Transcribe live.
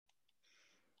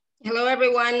Hello,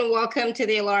 everyone. Welcome to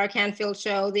the Alara Canfield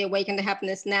Show, the Awaken to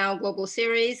Happiness Now global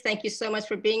series. Thank you so much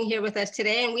for being here with us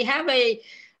today. And we have a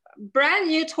brand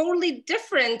new, totally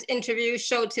different interview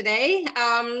show today.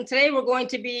 Today, we're going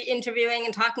to be interviewing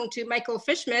and talking to Michael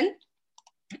Fischman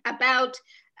about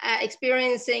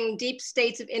experiencing deep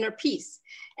states of inner peace.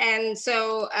 And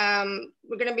so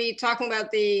we're going to be talking about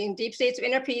the deep states of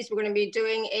inner peace. We're going to be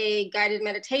doing a guided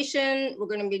meditation. We're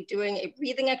going to be doing a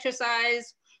breathing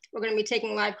exercise. We're going to be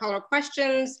taking live caller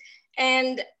questions.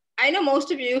 And I know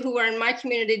most of you who are in my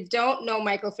community don't know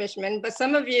Michael Fischman, but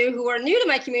some of you who are new to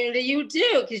my community, you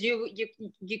do, because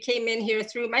you came in here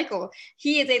through Michael.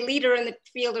 He is a leader in the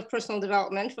field of personal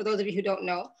development, for those of you who don't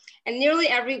know. And nearly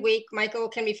every week, Michael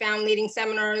can be found leading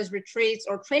seminars, retreats,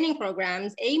 or training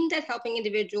programs aimed at helping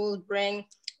individuals bring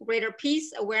greater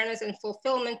peace, awareness, and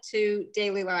fulfillment to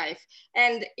daily life.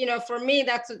 And for me,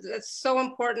 that's so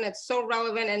important. It's so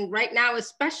relevant, and right now,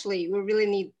 especially, we really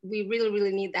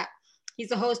need that. He's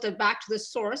the host of Back to the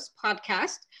Source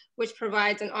podcast, which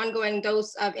provides an ongoing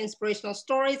dose of inspirational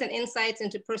stories and insights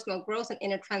into personal growth and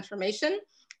inner transformation.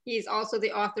 He's also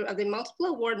the author of the multiple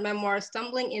award memoir,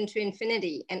 Stumbling into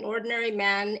Infinity, An Ordinary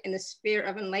Man in the Sphere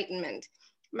of Enlightenment.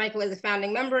 Michael is a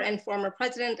founding member and former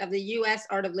president of the U.S.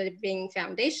 Art of Living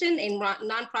Foundation, a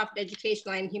nonprofit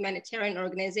educational and humanitarian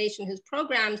organization whose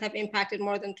programs have impacted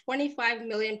more than 25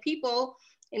 million people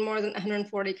in more than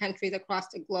 140 countries across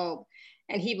the globe.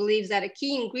 And he believes that a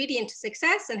key ingredient to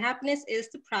success and happiness is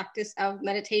the practice of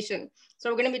meditation. So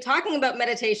we're going to be talking about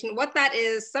meditation, what that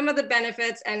is, some of the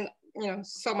benefits, and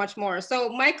so much more. So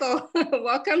Michael,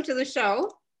 welcome to the show.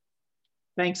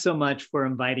 Thanks so much for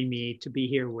inviting me to be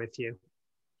here with you.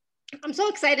 I'm so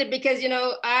excited because,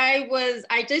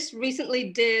 I just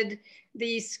recently did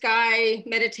the Sky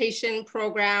meditation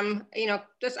program,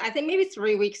 just I think maybe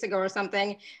 3 weeks ago or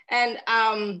something. And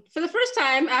for the first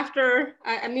time, after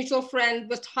a mutual friend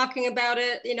was talking about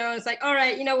it, it's like, all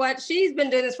right, you know what? She's been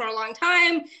doing this for a long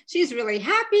time. She's really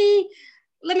happy.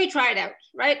 Let me try it out,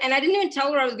 right? And I didn't even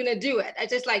tell her I was going to do it. I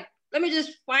just let me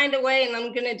just find a way and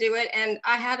I'm going to do it. And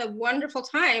I had a wonderful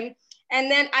time. And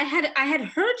then I had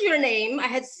heard your name, I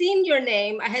had seen your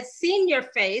name, I had seen your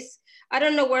face. I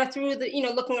don't know where through the,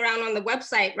 looking around on the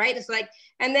website, right? It's like,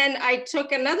 and then I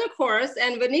took another course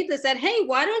and Vanitha said, hey,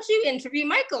 why don't you interview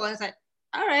Michael? And I was like,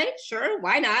 all right, sure,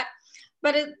 why not?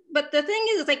 But the thing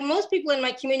is, it's like most people in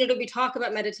my community, we talk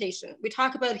about meditation, we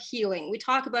talk about healing, we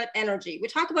talk about energy, we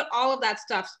talk about all of that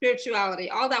stuff, spirituality,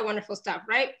 all that wonderful stuff,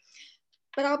 right?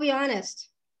 But I'll be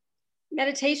honest,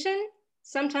 meditation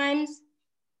sometimes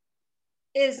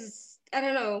is, I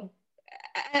don't know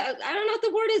if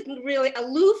the word is really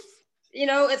aloof.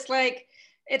 It's like,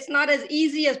 it's not as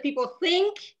easy as people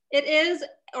think it is,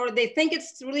 or they think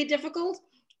it's really difficult.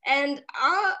 And,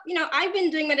 I've been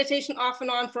doing meditation off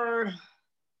and on for,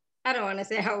 I don't want to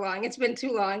say how long, it's been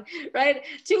too long, right?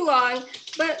 Too long.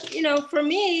 But, for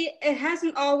me, it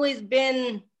hasn't always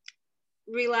been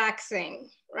relaxing,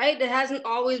 right? It hasn't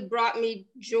always brought me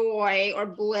joy or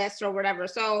bliss or whatever.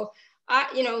 So,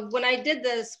 when I did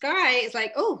the Sky, it's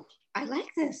like, oh, I like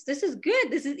this. This is good.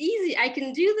 This is easy. I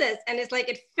can do this. And it's like,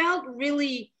 it felt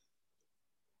really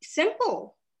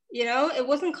simple. It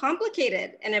wasn't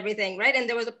complicated and everything, right? And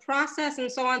there was a process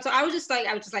and so on. So I was just like,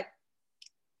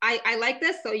 I like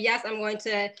this. So yes, I'm going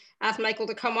to ask Michael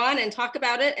to come on and talk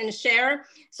about it and share.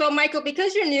 So Michael,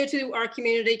 because you're new to our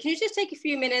community, can you just take a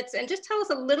few minutes and just tell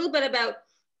us a little bit about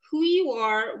who you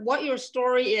are, what your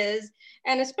story is,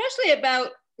 and especially about,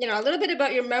 a little bit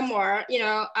about your memoir,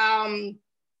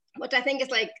 which I think is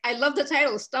like, I love the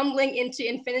title, Stumbling into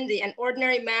Infinity, An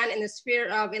Ordinary Man in the Sphere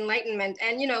of Enlightenment.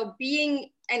 And, being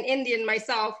an Indian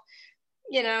myself,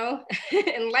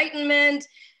 enlightenment,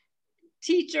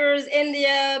 teachers,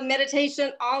 India,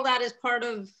 meditation, all that is part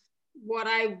of what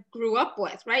I grew up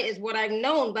with, right? Is what I've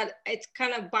known, but it's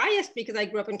kind of biased because I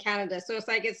grew up in Canada. So it's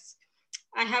like,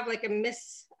 I have like a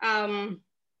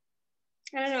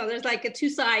I don't know, there's like two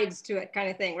sides to it kind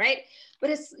of thing, right?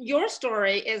 But your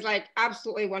story is like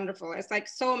absolutely wonderful. It's like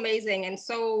so amazing and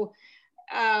so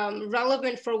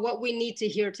relevant for what we need to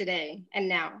hear today and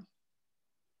now.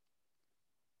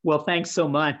 Well, thanks so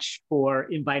much for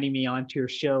inviting me onto your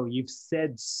show. You've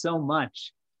said so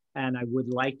much, and I would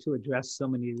like to address so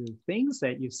many of the things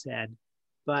that you said.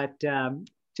 But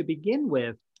to begin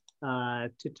with,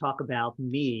 to talk about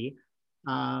me,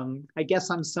 I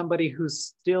guess I'm somebody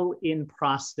who's still in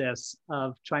process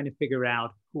of trying to figure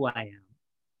out who I am.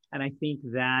 And I think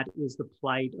that is the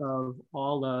plight of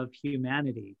all of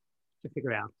humanity, to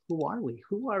figure out who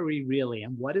are we really,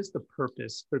 and what is the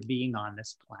purpose for being on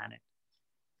this planet?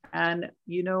 And,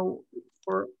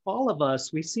 for all of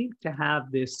us, we seem to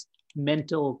have this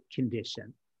mental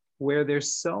condition where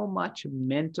there's so much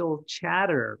mental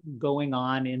chatter going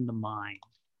on in the mind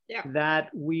Yeah. that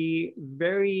we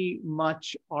very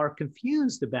much are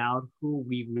confused about who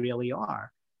we really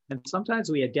are. And sometimes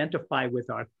we identify with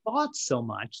our thoughts so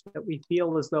much that we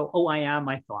feel as though, oh, I am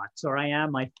my thoughts, or I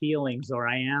am my feelings, or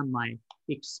I am my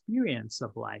experience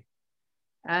of life.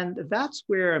 And that's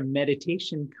where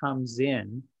meditation comes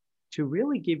in to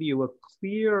really give you a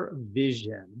clear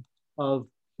vision of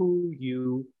who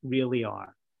you really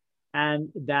are. And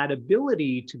that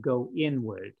ability to go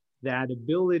inward, that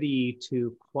ability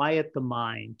to quiet the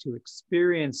mind, to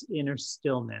experience inner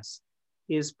stillness,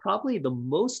 is probably the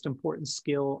most important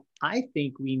skill I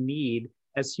think we need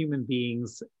as human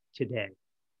beings today.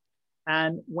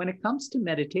 And when it comes to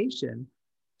meditation,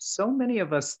 so many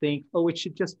of us think, oh, it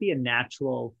should just be a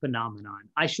natural phenomenon.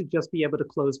 I should just be able to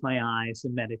close my eyes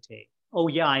and meditate. Oh,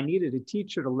 yeah, I needed a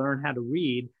teacher to learn how to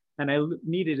read, and I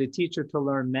needed a teacher to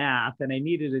learn math, and I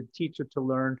needed a teacher to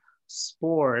learn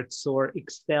sports or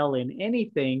excel in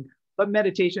anything. But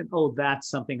meditation, oh, that's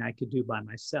something I could do by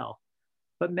myself.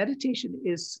 But meditation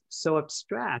is so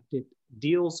abstract. It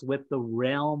deals with the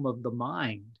realm of the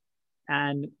mind.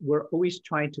 And we're always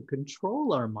trying to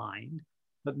control our mind.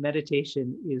 But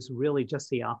meditation is really just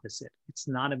the opposite. It's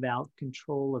not about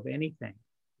control of anything.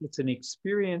 It's an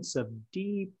experience of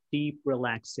deep, deep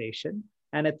relaxation.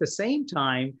 And at the same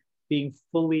time, being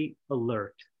fully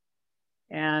alert.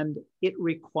 And it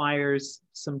requires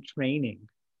some training.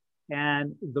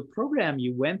 And the program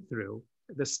you went through,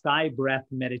 the Sky Breath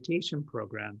Meditation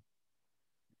Program,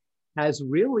 has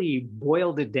really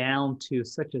boiled it down to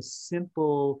such a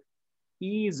simple,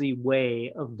 easy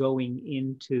way of going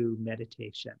into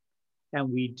meditation.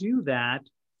 And we do that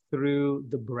through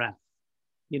the breath.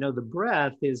 You know, the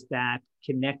breath is that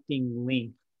connecting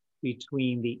link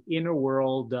between the inner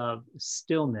world of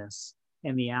stillness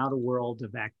and the outer world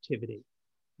of activity.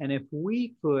 And if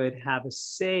we could have a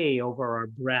say over our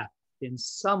breath in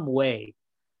some way,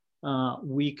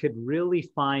 we could really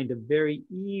find a very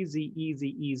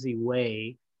easy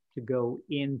way to go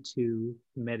into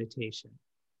meditation.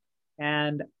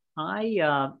 And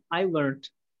I learned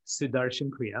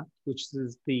Sudarshan Kriya, which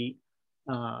is the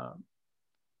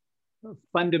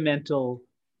fundamental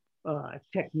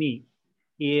technique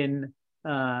in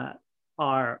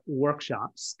our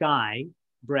workshop, Sky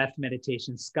Breath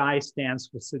Meditation. Sky stands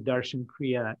for Sudarshan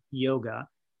Kriya Yoga.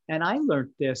 And I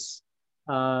learned this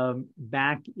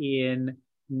back in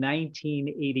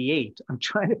 1988. I'm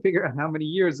trying to figure out how many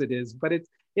years it is, but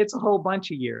it's a whole bunch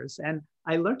of years. And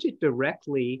I learned it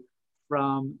directly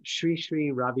from Sri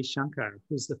Sri Ravi Shankar,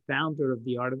 who's the founder of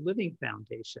the Art of Living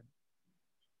Foundation.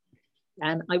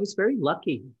 And I was very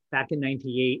lucky back in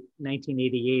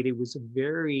 1988. It was a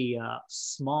very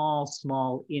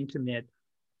small, intimate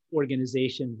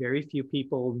organization. Very few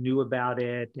people knew about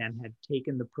it and had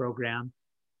taken the program.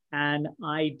 And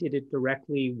I did it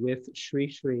directly with Sri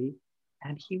Sri.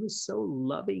 And he was so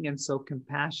loving and so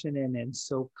compassionate and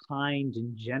so kind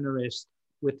and generous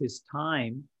with his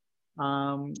time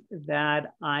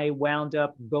that I wound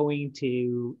up going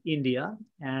to India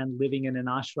and living in an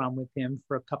ashram with him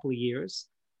for a couple of years.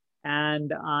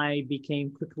 And I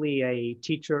became quickly a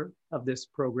teacher of this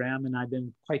program. And I've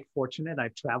been quite fortunate.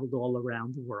 I've traveled all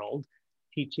around the world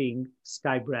teaching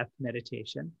Sky Breath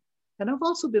meditation. And I've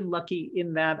also been lucky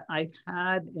in that I've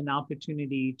had an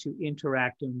opportunity to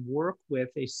interact and work with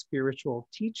a spiritual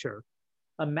teacher,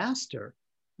 a master.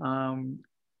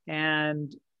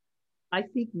 And I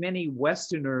think many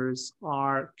Westerners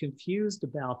are confused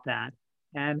about that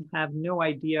and have no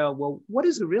idea, well, what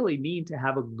does it really mean to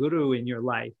have a guru in your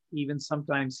life? Even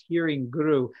sometimes hearing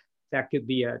guru, that could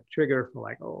be a trigger for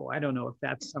like, oh, I don't know if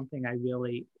that's something I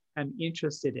really am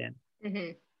interested in.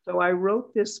 Mm-hmm. So I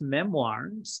wrote this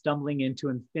memoir, Stumbling into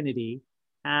Infinity,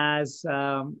 as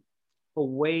a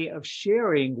way of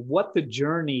sharing what the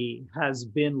journey has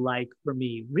been like for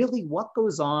me. Really, what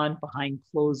goes on behind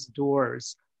closed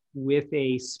doors with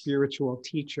a spiritual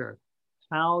teacher?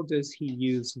 How does he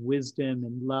use wisdom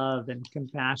and love and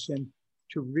compassion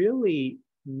to really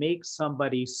make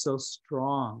somebody so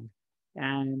strong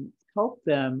and help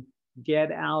them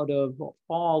get out of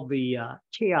all the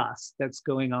chaos that's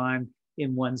going on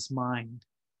in one's mind?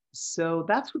 So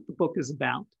that's what the book is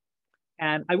about.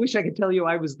 And I wish I could tell you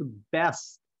I was the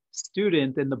best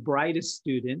student and the brightest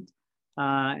student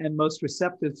and most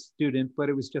receptive student, but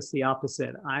it was just the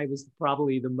opposite. I was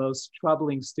probably the most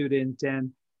troubling student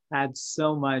and had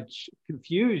so much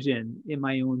confusion in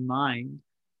my own mind.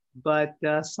 But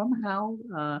somehow,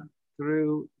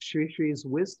 through Sri Sri's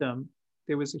wisdom,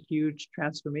 there was a huge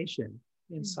transformation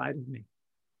inside of me.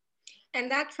 And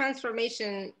that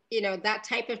transformation, that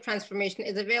type of transformation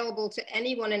is available to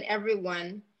anyone and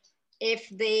everyone if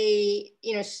they,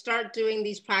 start doing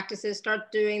these practices,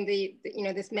 start doing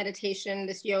this meditation,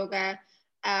 this yoga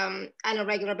on a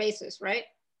regular basis, right?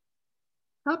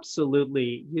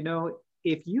 Absolutely.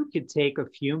 If you could take a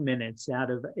few minutes out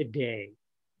of a day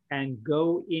and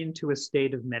go into a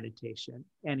state of meditation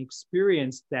and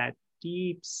experience that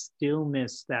deep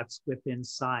stillness that's within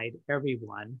inside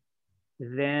everyone,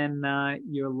 then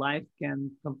your life can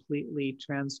completely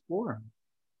transform.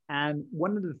 And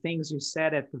one of the things you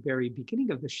said at the very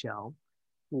beginning of the show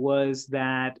was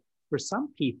that for some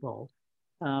people,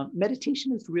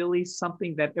 meditation is really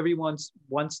something that everyone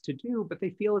wants to do, but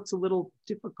they feel it's a little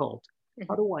difficult.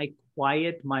 How do I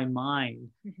quiet my mind?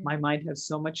 My mind has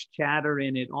so much chatter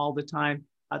in it all the time.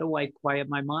 How do I quiet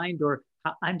my mind? Or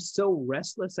I'm so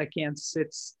restless, I can't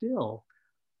sit still.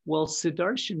 Well,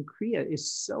 Sudarshan Kriya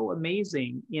is so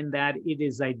amazing in that it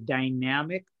is a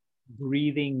dynamic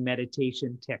breathing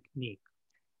meditation technique.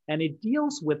 And it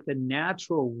deals with the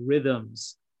natural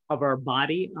rhythms of our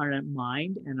body, our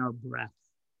mind, and our breath.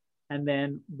 And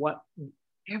then what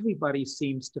everybody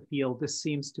seems to feel, this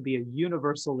seems to be a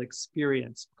universal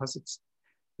experience because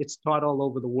it's taught all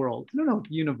over the world. I don't know if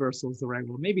universal is the right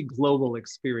word, maybe global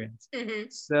experience.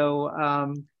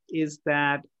 So is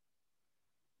that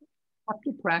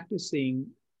after practicing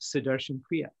Sudarshan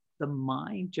Kriya, the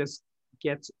mind just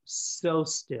gets so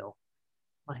still.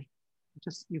 Like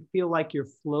just you feel like you're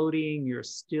floating, you're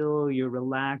still, you're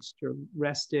relaxed, you're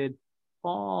rested.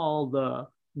 All the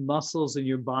muscles in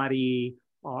your body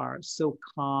are so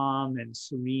calm and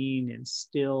serene and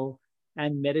still.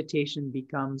 And meditation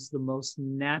becomes the most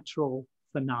natural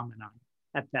phenomenon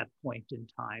at that point in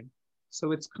time.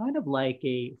 So it's kind of like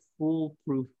a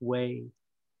foolproof way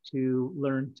to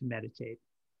learn to meditate.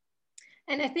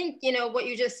 And I think, what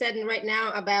you just said right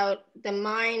now about the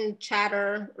mind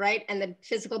chatter, right? And the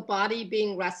physical body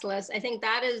being restless. I think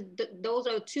those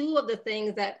are two of the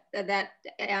things that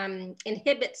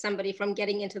inhibit somebody from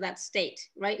getting into that state,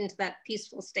 right? Into that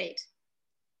peaceful state.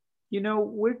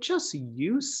 We're just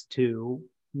used to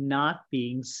not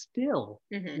being still.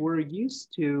 We're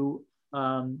used to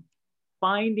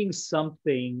finding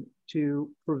something to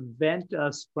prevent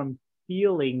us from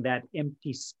feeling that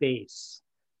empty space.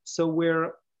 So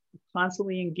we're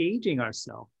constantly engaging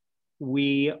ourselves.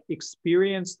 We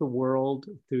experience the world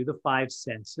through the five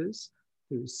senses,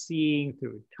 through seeing,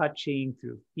 through touching,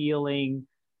 through feeling,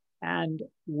 and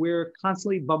we're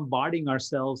constantly bombarding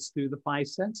ourselves through the five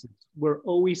senses. We're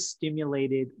always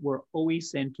stimulated, we're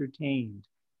always entertained.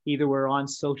 Either we're on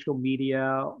social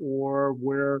media or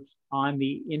we're on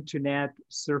the internet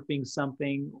surfing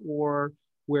something, or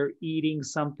we're eating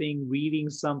something, reading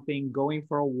something, going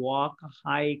for a walk, a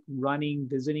hike, running,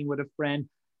 visiting with a friend,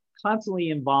 constantly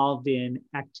involved in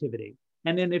activity.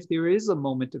 And then if there is a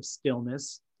moment of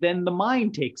stillness, then the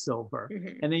mind takes over.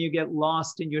 And then you get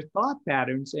lost in your thought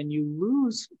patterns and you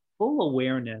lose full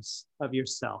awareness of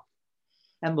yourself.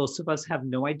 And most of us have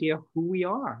no idea who we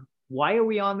are. Why are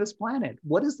we on this planet?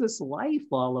 What is this life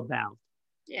all about?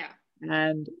 Yeah.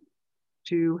 And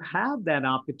to have that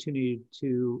opportunity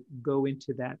to go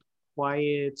into that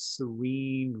quiet,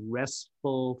 serene,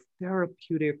 restful,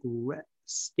 therapeutic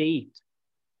state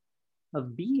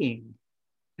of being,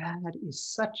 that is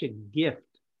such a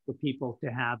gift for people to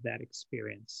have that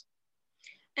experience.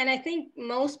 And I think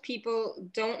most people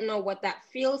don't know what that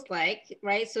feels like,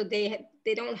 right? So they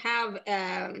don't have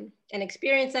an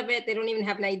experience of it. They don't even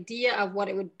have an idea of what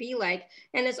it would be like.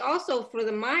 And it's also for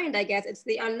the mind, I guess, it's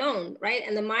the unknown, right?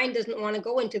 And the mind doesn't want to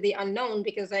go into the unknown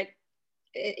because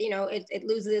it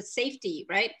loses its safety,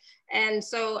 right? And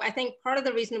so I think part of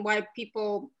the reason why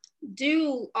people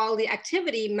do all the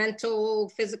activity, mental,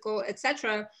 physical,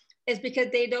 etc., is because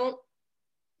they don't,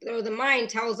 or the mind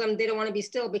tells them they don't want to be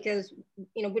still because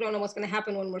we don't know what's going to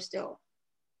happen when we're still.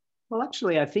 Well,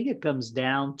 actually, I think it comes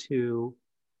down to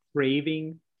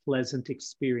craving pleasant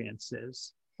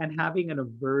experiences and having an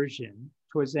aversion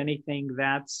towards anything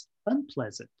that's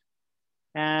unpleasant.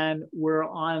 And we're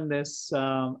on this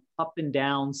up and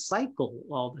down cycle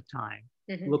all the time,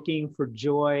 looking for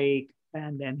joy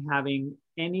and then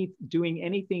doing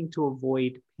anything to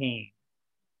avoid pain.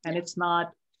 And it's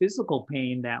not physical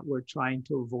pain that we're trying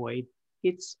to avoid,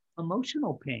 it's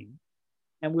emotional pain.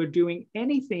 And we're doing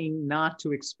anything not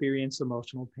to experience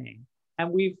emotional pain.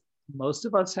 And most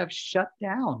of us have shut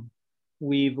down.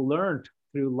 We've learned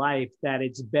through life that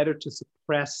it's better to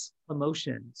suppress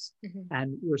emotions.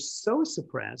 And we're so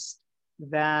suppressed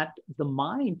that the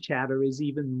mind chatter is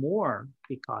even more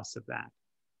because of that.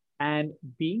 And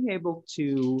being able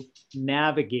to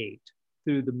navigate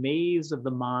through the maze of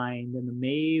the mind and the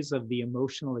maze of the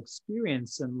emotional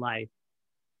experience in life,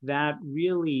 that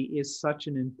really is such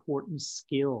an important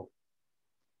skill.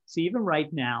 So even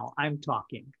right now, I'm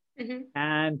talking,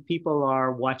 and people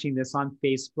are watching this on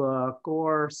Facebook,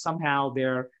 or somehow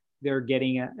they're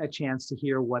getting a chance to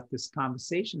hear what this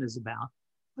conversation is about,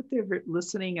 but they're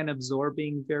listening and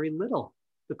absorbing very little,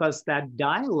 because that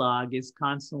dialogue is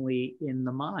constantly in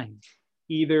the mind.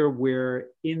 Either we're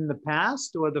in the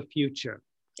past or the future.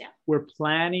 Yeah. We're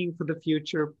planning for the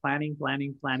future, planning.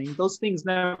 Those things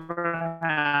never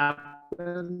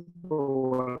happen.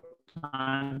 We're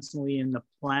constantly in the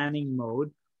planning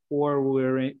mode, or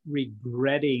we're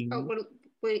regretting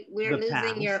we're the losing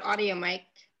past. your audio, Mike.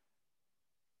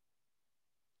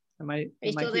 Am Are you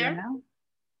still here there? now?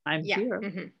 I'm Yeah.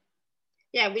 here.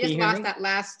 Yeah, we just lost that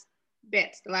last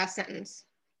bit, the last sentence.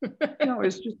 No,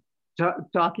 it's just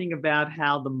talking about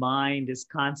how the mind is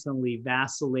constantly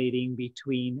vacillating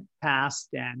between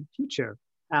past and future.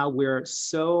 How we're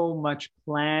so much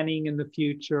planning in the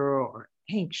future, or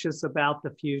anxious about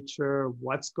the future,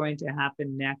 what's going to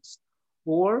happen next,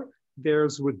 or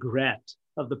there's regret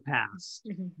of the past,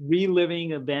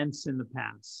 reliving events in the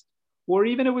past, or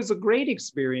even it was a great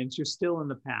experience, you're still in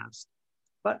the past.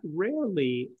 But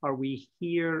rarely are we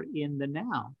here in the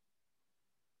now.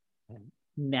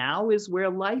 Now is where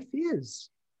life is.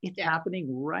 It's happening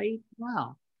right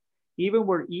now. Even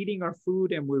we're eating our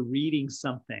food and we're reading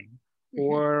something,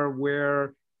 or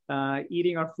we're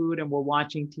eating our food and we're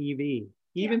watching TV.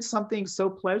 Even something so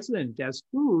pleasant as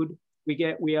food,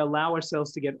 we allow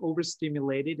ourselves to get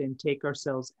overstimulated and take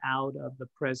ourselves out of the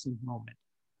present moment.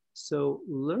 So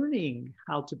learning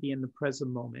how to be in the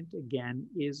present moment, again,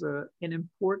 is an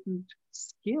important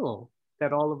skill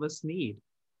that all of us need.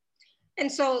 And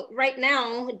so right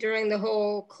now, during the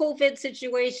whole COVID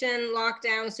situation,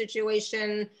 lockdown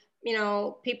situation,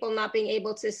 people not being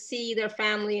able to see their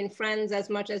family and friends as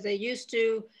much as they used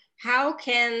to, how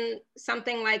can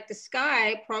something like the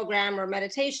Sky program or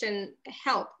meditation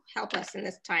help us in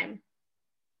this time?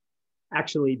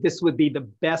 Actually, this would be the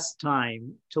best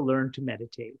time to learn to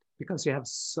meditate, because you have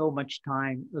so much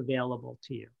time available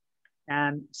to you.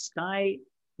 And Sky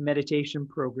meditation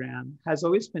program has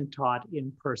always been taught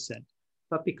in person.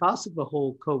 But because of the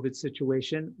whole COVID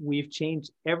situation, we've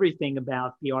changed everything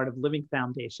about the Art of Living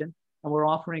Foundation, and we're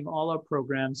offering all our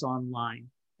programs online.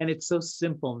 And it's so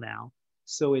simple now.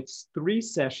 So it's 3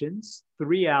 sessions,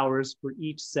 3 hours for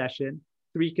each session,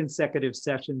 3 consecutive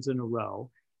sessions in a row.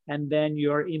 And then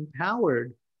you're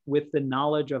empowered with the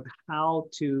knowledge of how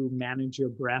to manage your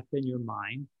breath and your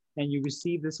mind. And you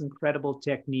receive this incredible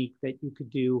technique that you could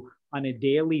do on a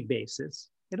daily basis.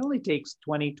 It only takes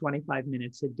 20, 25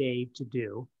 minutes a day to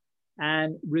do,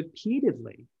 and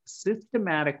repeatedly,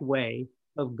 systematic way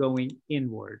of going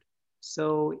inward.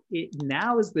 So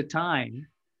now is the time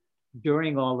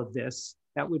during all of this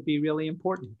that would be really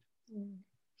important.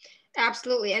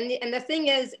 Absolutely. And the thing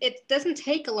is, it doesn't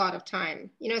take a lot of time,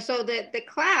 so the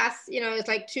class, is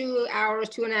like 2 hours,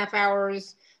 2.5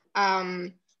 hours,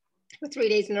 for 3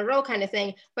 days in a row kind of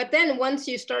thing. But then once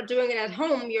you start doing it at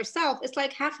home yourself, it's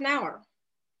like half an hour.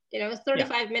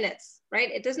 35 minutes,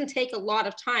 right? It doesn't take a lot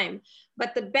of time,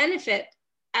 but the benefit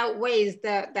outweighs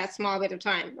that small bit of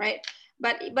time, right?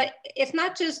 But it's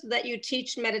not just that you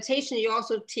teach meditation, you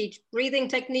also teach breathing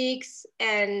techniques,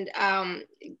 and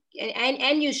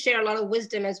you share a lot of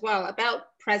wisdom as well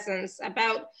about presence,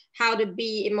 about how to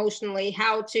be emotionally,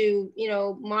 how to,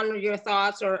 monitor your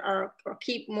thoughts, or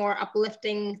keep more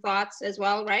uplifting thoughts as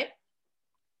well, right?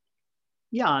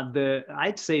 Yeah,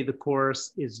 I'd say the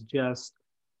course is just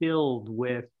filled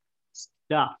with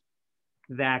stuff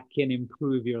that can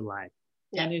improve your life.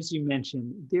 Yeah. And as you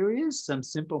mentioned, there is some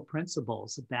simple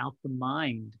principles about the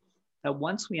mind that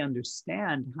once we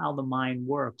understand how the mind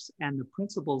works and the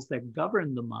principles that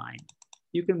govern the mind,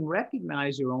 you can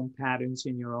recognize your own patterns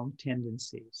and your own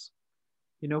tendencies.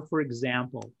 For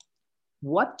example,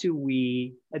 what do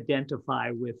we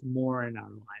identify with more in our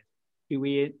life? Do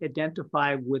we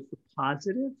identify with the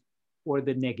positive or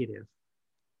the negative?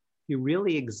 If you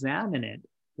really examine it,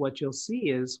 what you'll see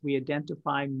is we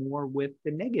identify more with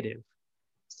the negative.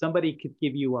 Somebody could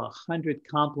give you 100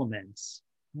 compliments,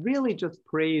 really just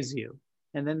praise you,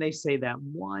 and then they say that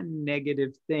one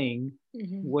negative thing.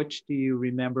 Which do you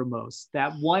remember most?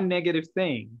 That one negative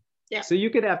thing. Yeah. So you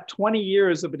could have 20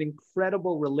 years of an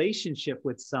incredible relationship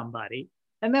with somebody,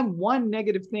 and then one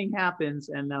negative thing happens,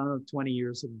 and now 20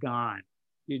 years have gone.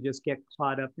 You just get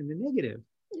caught up in the negative.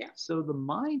 Yeah. So the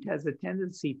mind has a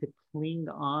tendency to cling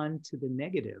on to the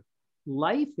negative.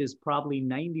 Life is probably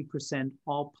 90%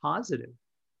 all positive.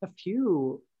 A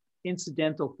few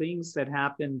incidental things that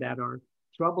happen that are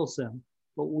troublesome,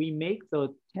 but we make the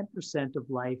 10% of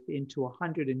life into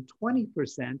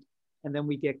 120%, and then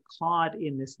we get caught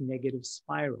in this negative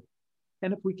spiral.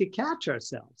 And if we could catch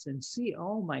ourselves and see,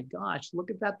 oh my gosh,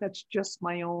 look at that, that's just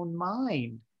my own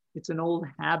mind. It's an old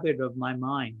habit of my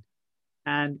mind.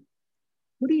 And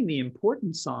putting the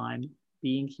importance on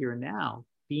being here now,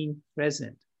 being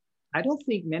present. I don't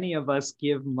think many of us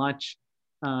give much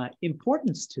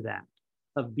importance to that,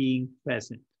 of being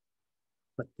present.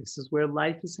 But this is where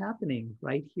life is happening,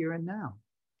 right here and now.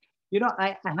 You know,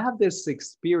 I have this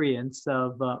experience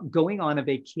of going on a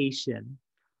vacation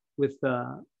with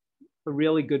a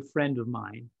really good friend of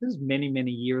mine. This is many,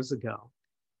 many years ago.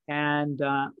 And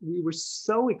we were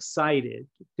so excited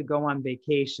to go on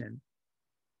vacation.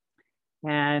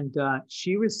 And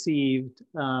she received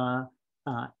an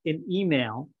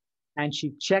email, and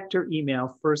she checked her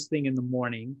email first thing in the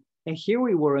morning. And here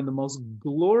we were in the most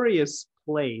glorious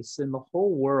place in the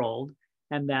whole world.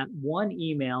 And that one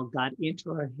email got into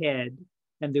her head,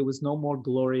 and there was no more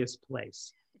glorious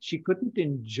place. She couldn't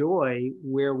enjoy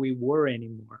where we were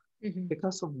anymore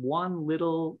because of one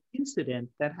little incident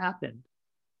that happened.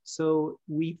 So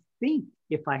we think,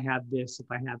 if I have this, if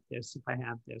I have this, if I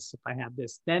have this, if I have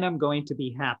this, then I'm going to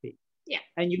be happy. Yeah.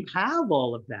 And you have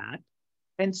all of that,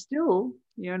 and still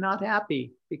you're not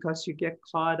happy because you get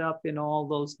caught up in all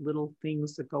those little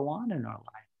things that go on in our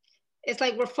life. It's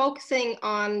like we're focusing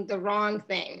on the wrong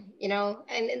thing, you know,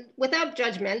 and without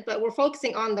judgment, but we're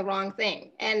focusing on the wrong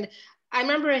thing. And I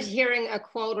remember hearing a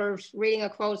quote or reading a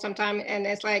quote sometime, and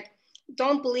it's like,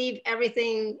 don't believe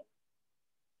everything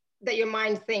that your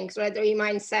mind thinks, right? Or your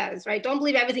mind says, right? Don't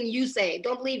believe everything you say.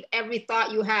 Don't believe every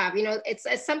thought you have. You know, it's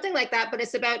something like that, but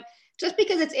it's about, just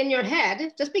because it's in your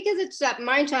head, just because it's that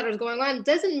mind chatter is going on,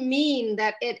 doesn't mean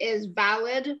that it is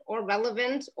valid or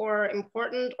relevant or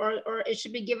important, or it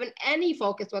should be given any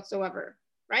focus whatsoever,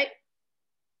 right?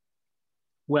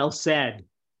 Well said.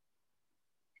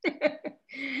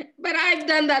 But I've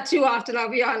done that too often, I'll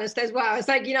be honest, as well. It's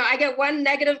like, you know, I get one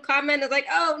negative comment, it's like,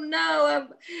 oh no,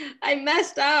 I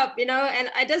messed up, you know, and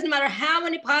it doesn't matter how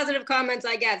many positive comments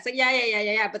I get. So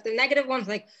yeah. But the negative one's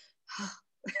like,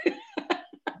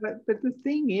 But the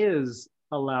thing is,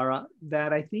 Alara,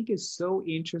 that I think is so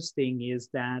interesting is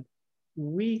that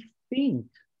we think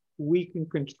we can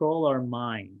control our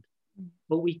mind,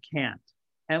 but we can't.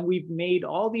 And we've made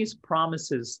all these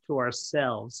promises to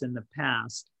ourselves in the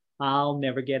past. I'll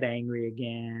never get angry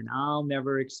again. I'll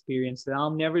never experience it.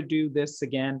 I'll never do this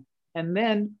again. And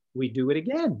then we do it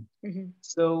again.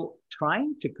 So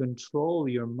trying to control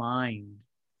your mind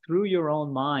through your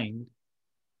own mind,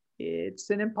 it's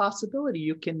an impossibility.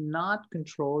 You cannot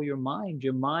control your mind.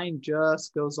 Your mind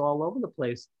just goes all over the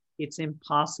place. It's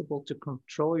impossible to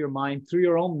control your mind through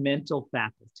your own mental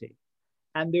faculty.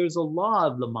 And there's a law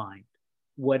of the mind.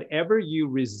 Whatever you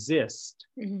resist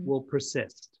will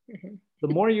persist. The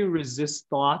more you resist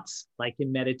thoughts, like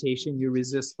in meditation, you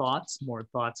resist thoughts, more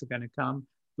thoughts are going to come.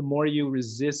 The more you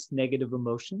resist negative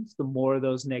emotions, the more of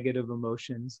those negative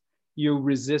emotions. You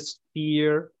resist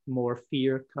fear, more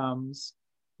fear comes.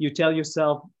 You tell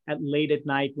yourself at late at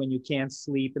night when you can't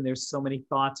sleep and there's so many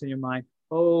thoughts in your mind,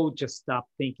 oh, just stop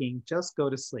thinking, just go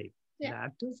to sleep. Yeah.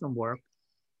 That doesn't work.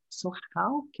 So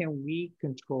how can we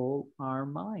control our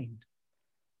mind?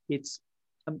 It's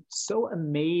so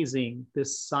amazing,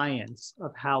 this science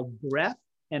of how breath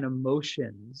and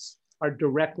emotions are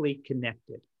directly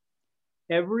connected.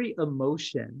 Every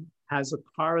emotion has a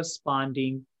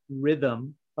corresponding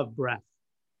rhythm of breath.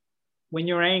 When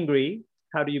you're angry,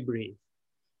 how do you breathe?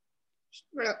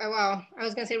 Well, I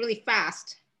was going to say really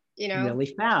fast, you know.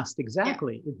 Really fast,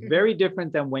 exactly. Yeah. It's very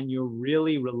different than when you're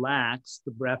really relaxed.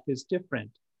 The breath is different.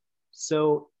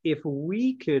 So if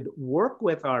we could work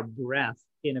with our breath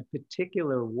in a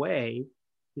particular way,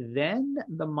 then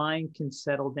the mind can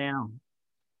settle down.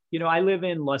 You know, I live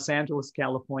in Los Angeles,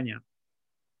 California,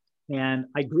 and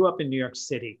I grew up in New York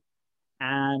City.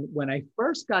 And when I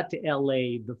first got to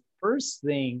LA, the first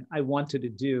thing I wanted to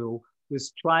do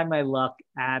was try my luck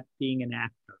at being an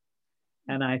actor.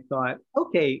 And I thought,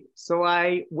 okay, so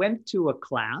I went to a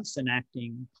class, an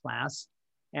acting class.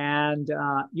 And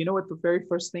you know what the very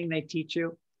first thing they teach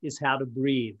you is how to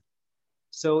breathe.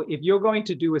 So if you're going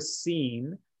to do a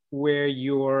scene where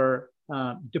you're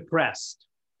depressed,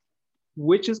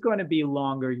 which is going to be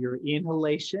longer, your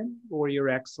inhalation or your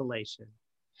exhalation?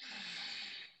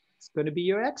 It's going to be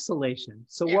your exhalation.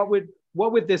 So yeah.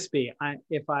 What would this be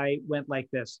if I went like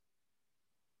this?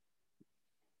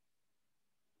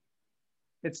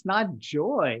 It's not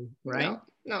joy, right?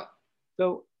 No.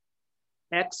 So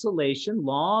exhalation,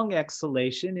 long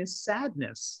exhalation is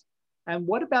sadness. And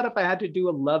what about if I had to do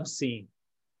a love scene?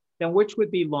 then which would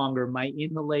be longer, my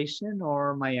inhalation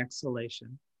or my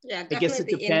exhalation? Yeah, I guess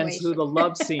definitely it the depends who inhalation. the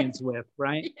love scene's with,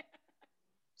 right? Yeah.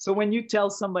 So when you tell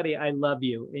somebody, I love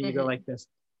you, and you go Hmm. like this,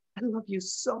 I love you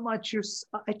so much.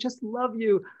 I just love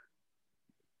you.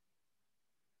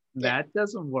 Yeah. That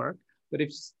doesn't work. But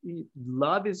if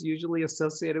love is usually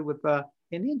associated with an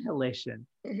inhalation,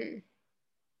 Hmm.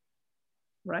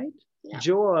 right? Yeah.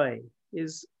 Joy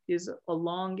is a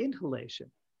long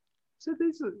inhalation. So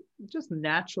these are just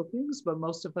natural things, but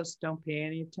most of us don't pay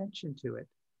any attention to it.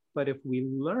 But if we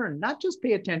learn, not just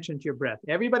pay attention to your breath,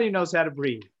 everybody knows how to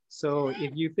breathe. So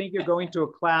if you think you're going to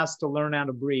a class to learn how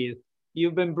to breathe,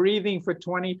 you've been breathing for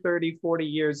 20, 30, 40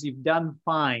 years, you've done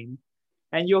fine,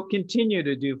 and you'll continue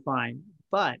to do fine.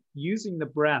 But using the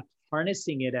breath,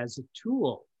 harnessing it as a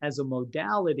tool, as a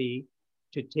modality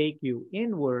to take you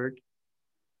inward,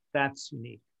 that's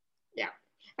unique. Yeah.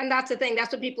 And that's the thing.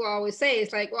 That's what people always say.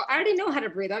 It's like, well, I already know how to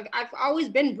breathe. I've always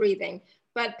been breathing,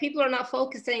 but people are not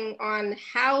focusing on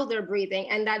how they're breathing.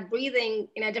 And that breathing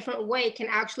in a different way can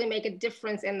actually make a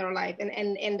difference in their life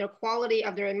and the quality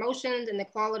of their emotions and the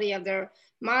quality of their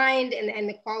mind and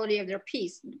the quality of their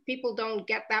peace. People don't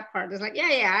get that part. It's like,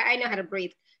 yeah, I know how to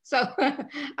breathe. So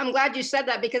I'm glad you said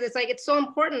that because it's like, it's so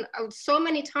important. So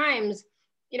many times,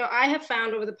 I have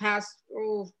found over the past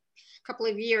couple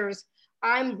of years,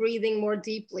 I'm breathing more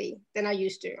deeply than I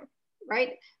used to,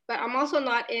 right? But I'm also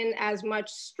not in as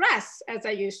much stress as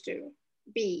I used to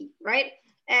be, right?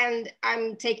 And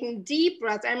I'm taking deep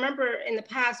breaths. I remember in the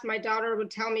past, my daughter would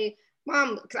tell me,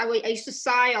 Mom, because I used to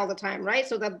sigh all the time, right?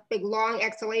 So that big long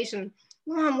exhalation.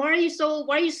 Mom, why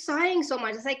are you sighing so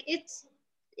much? It's like, it's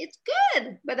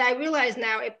good. But I realize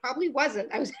now it probably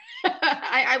wasn't. I was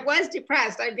I was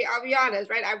depressed. I'll be honest,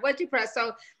 right? I was depressed.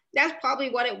 So that's probably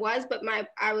what it was. But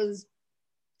I was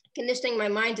conditioning my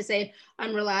mind to say,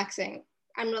 I'm relaxing.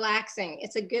 I'm relaxing.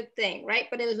 It's a good thing, right?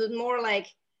 But it was more like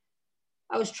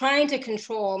I was trying to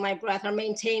control my breath or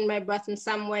maintain my breath in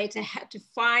some way to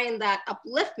find that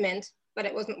upliftment, but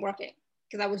it wasn't working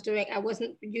because I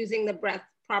wasn't using the breath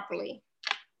properly,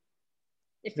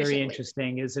 Very efficiently.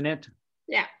 interesting, isn't it?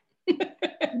 Yeah.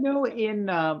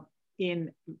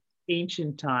 In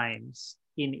ancient times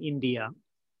in India,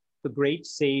 the great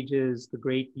sages, the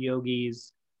great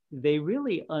yogis, they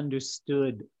really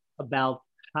understood about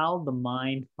how the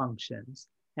mind functions.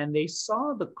 And they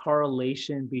saw the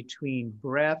correlation between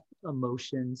breath,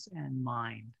 emotions, and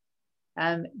mind.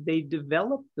 And they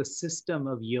developed the system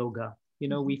of yoga.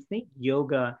 We think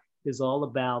yoga is all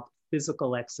about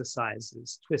physical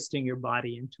exercises, twisting your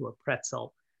body into a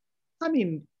pretzel. I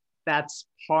mean, that's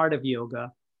part of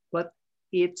yoga, but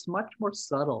it's much more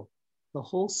subtle. The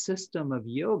whole system of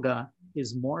yoga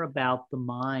is more about the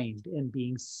mind and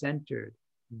being centered,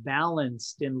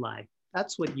 balanced in life.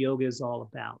 That's what yoga is all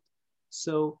about.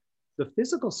 So the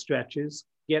physical stretches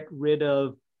get rid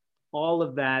of all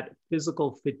of that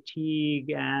physical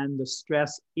fatigue and the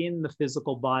stress in the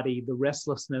physical body, the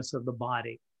restlessness of the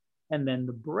body. And then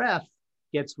the breath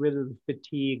gets rid of the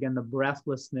fatigue and the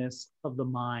breathlessness of the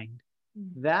mind.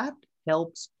 That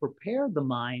helps prepare the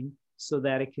mind so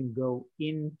that it can go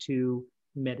into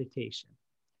meditation.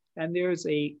 And there's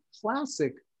a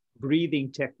classic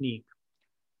breathing technique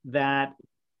that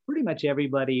pretty much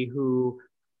everybody who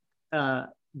uh,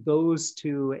 goes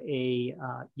to a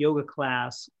yoga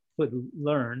class could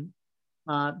learn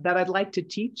that I'd like to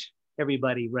teach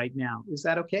everybody right now. Is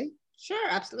that okay? Sure,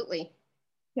 absolutely.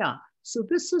 Yeah. So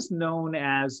this is known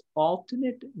as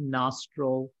alternate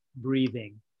nostril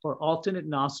breathing or alternate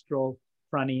nostril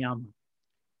pranayama.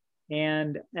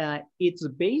 And it's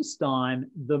based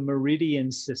on the meridian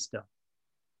system.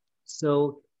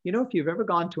 So, if you've ever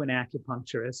gone to an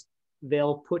acupuncturist,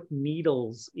 they'll put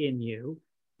needles in you.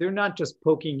 They're not just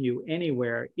poking you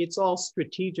anywhere, it's all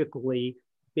strategically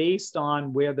based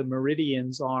on where the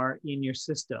meridians are in your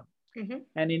system. Mm-hmm.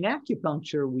 And in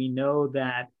acupuncture, we know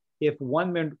that if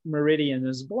one meridian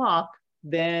is blocked,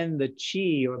 then the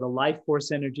chi or the life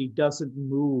force energy doesn't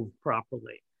move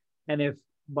properly. And if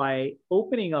by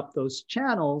opening up those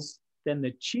channels, then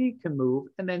the chi can move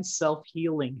and then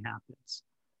self-healing happens.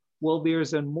 Well,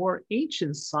 there's a more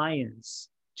ancient science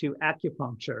to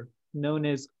acupuncture known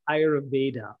as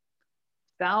Ayurveda,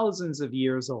 thousands of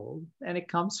years old, and it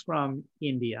comes from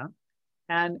India.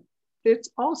 And it's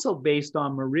also based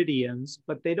on meridians,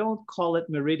 but they don't call it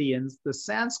meridians. The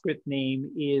Sanskrit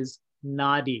name is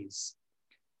nadis.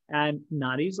 And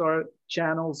nadis are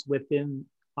channels within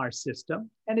our system.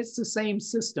 And it's the same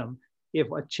system.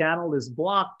 If a channel is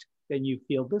blocked, then you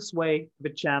feel this way.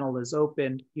 If a channel is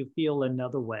opened, you feel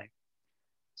another way.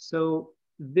 So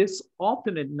this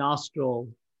alternate nostril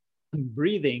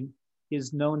breathing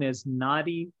is known as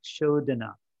nadi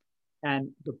shodhana. And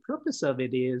the purpose of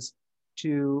it is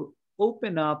to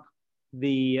open up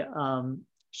the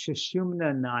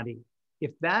Sushumna Nadi.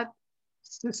 If that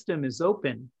system is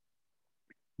open,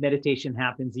 meditation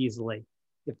happens easily.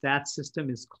 If that system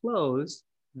is closed,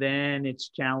 then it's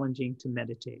challenging to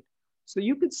meditate. So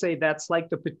you could say that's like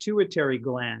the pituitary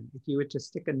gland. If you were to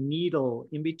stick a needle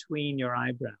in between your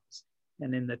eyebrows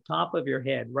and in the top of your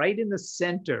head, right in the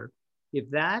center, if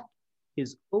that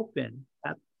is open,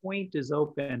 that point is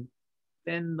open,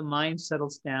 then the mind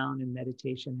settles down and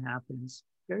meditation happens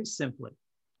very simply.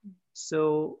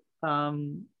 So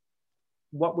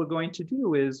what we're going to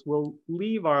do is we'll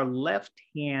leave our left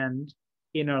hand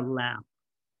in our lap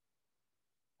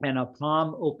and a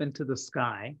palm open to the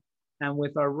sky. And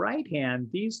with our right hand,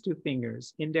 these two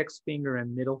fingers, index finger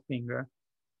and middle finger,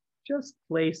 just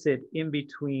place it in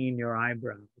between your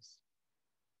eyebrows.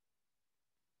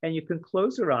 And you can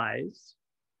close your eyes.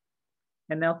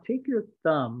 And now take your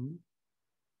thumb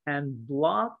and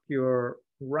block your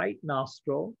right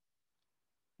nostril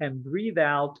and breathe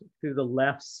out through the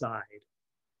left side.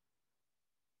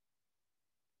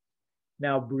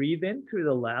 Now breathe in through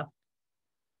the left.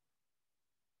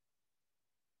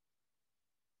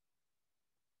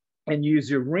 And use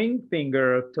your ring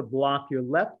finger to block your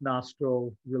left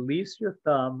nostril. Release your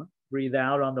thumb, breathe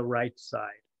out on the right side.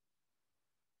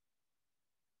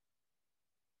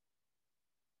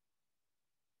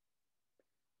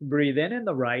 Breathe in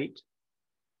the right.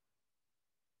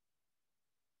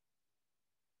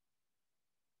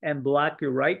 And block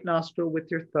your right nostril with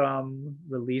your thumb.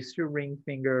 Release your ring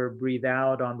finger, breathe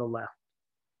out on the left.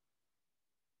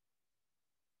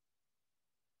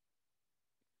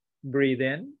 Breathe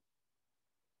in.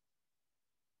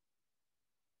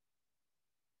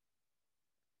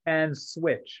 And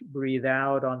switch, breathe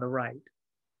out on the right.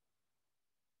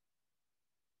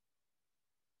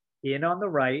 In on the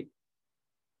right.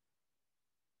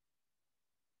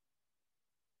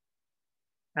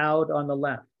 Out on the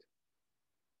left.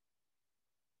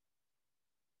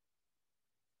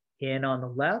 In on the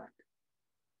left.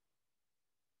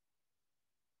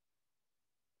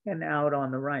 And out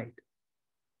on the right.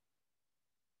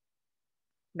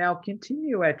 Now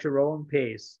continue at your own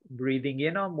pace, breathing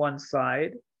in on one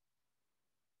side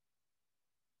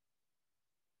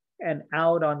and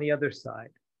out on the other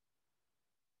side.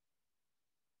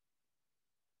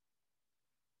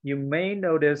 You may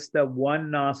notice that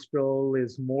one nostril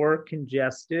is more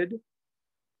congested,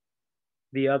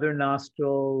 the other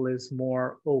nostril is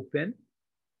more open.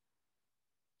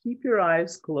 Keep your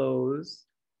eyes closed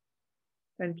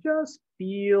and just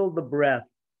feel the breath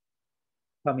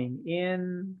coming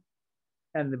in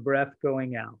and the breath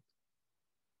going out.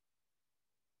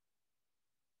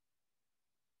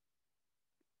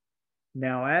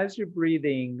 Now, as you're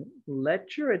breathing,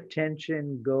 let your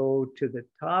attention go to the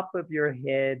top of your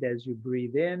head as you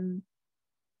breathe in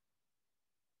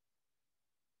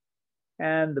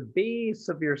and the base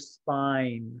of your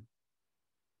spine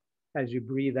as you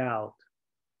breathe out.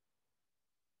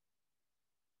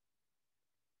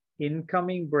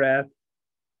 Incoming breath,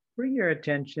 bring your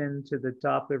attention to the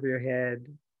top of your head.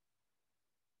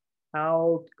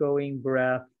 Outgoing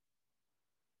breath,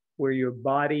 where your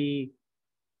body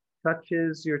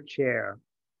touches your chair,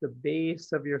 the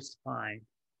base of your spine.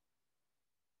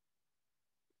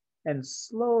 And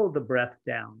slow the breath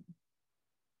down.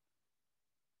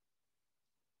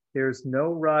 There's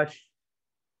no rush.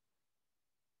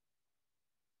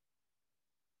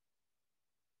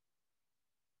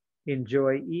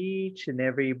 Enjoy each and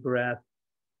every breath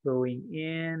going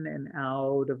in and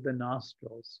out of the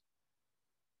nostrils.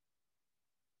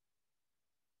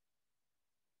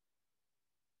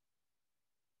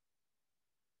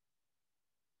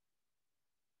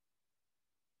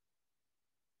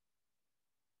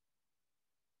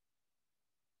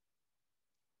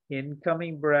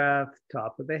 Incoming breath,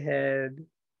 top of the head.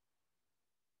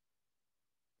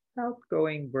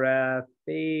 Outgoing breath,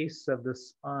 base of the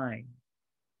spine.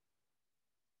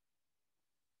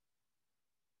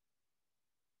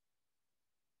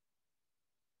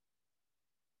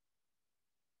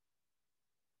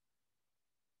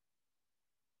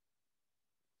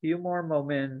 Few more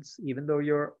moments, even though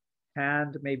your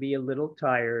hand may be a little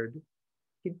tired,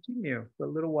 continue for a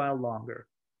little while longer.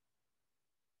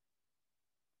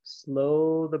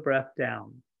 Slow the breath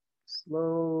down.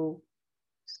 Slow,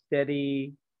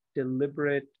 steady,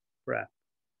 deliberate breath.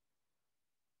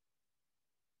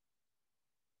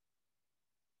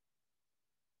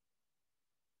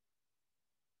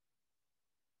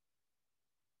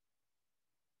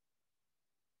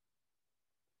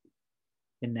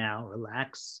 And now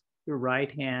relax your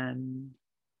right hand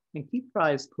and keep your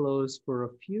eyes closed for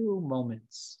a few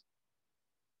moments.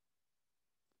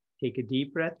 Take a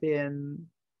deep breath in,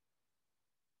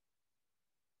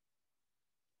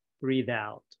 breathe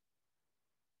out.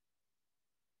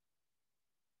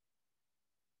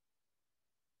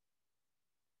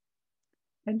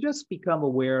 And just become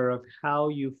aware of how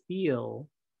you feel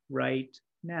right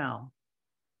now.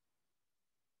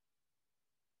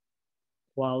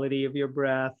 Quality of your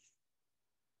breath,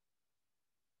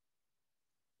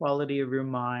 quality of your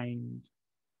mind.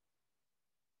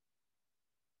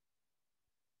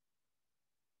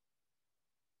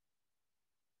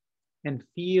 And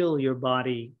feel your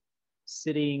body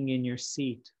sitting in your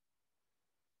seat.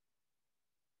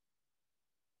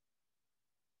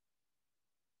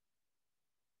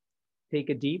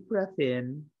 Take a deep breath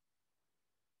in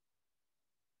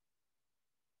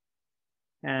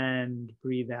and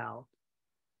breathe out.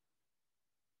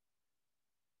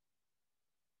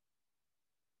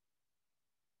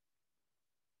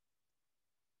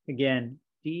 Again,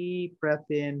 deep breath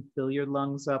in, fill your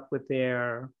lungs up with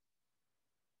air.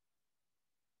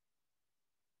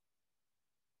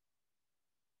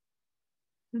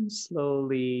 And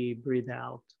slowly breathe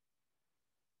out.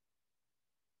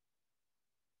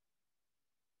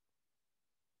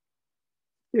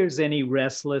 If there's any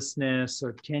restlessness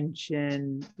or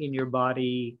tension in your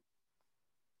body,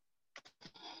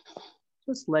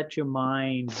 just let your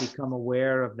mind become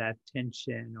aware of that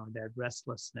tension or that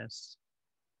restlessness.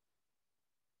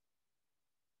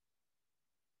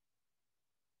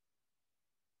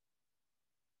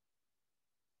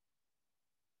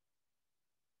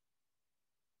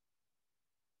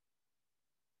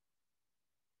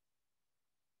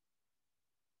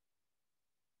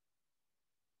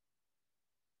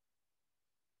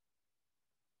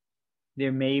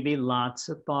 There may be lots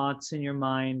of thoughts in your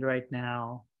mind right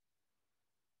now,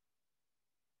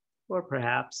 or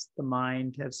perhaps the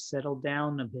mind has settled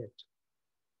down a bit.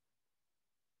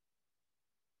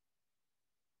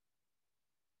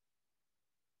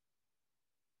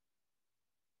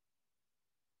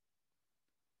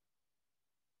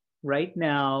 Right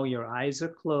now, your eyes are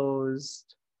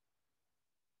closed.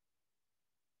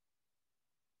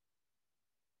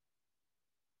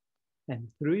 And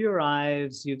through your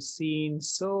eyes, you've seen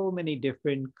so many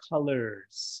different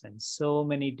colors and so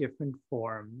many different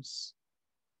forms.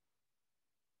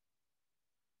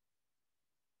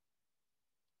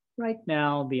 Right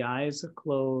now, the eyes are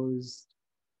closed,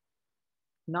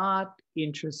 not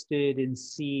interested in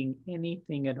seeing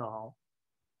anything at all,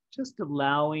 just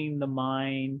allowing the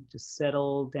mind to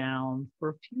settle down for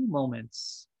a few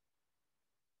moments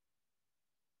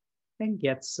and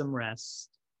get some rest.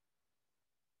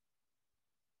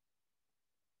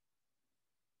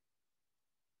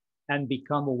 And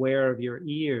become aware of your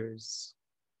ears.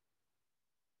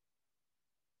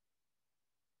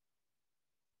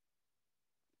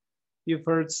 You've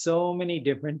heard so many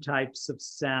different types of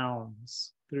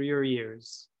sounds through your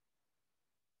ears.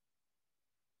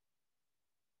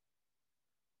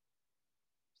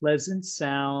 Pleasant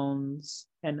sounds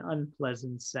and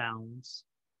unpleasant sounds.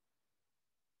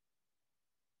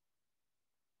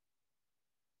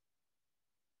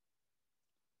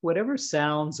 Whatever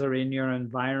sounds are in your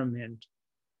environment,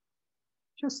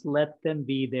 just let them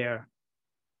be there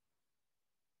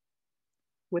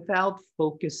without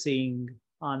focusing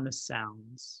on the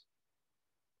sounds.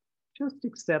 Just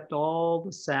accept all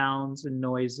the sounds and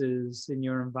noises in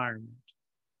your environment.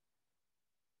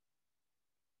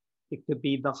 It could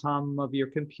be the hum of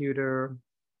your computer,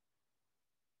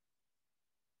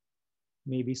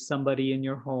 maybe somebody in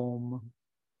your home,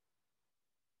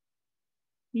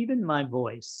 even my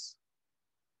voice.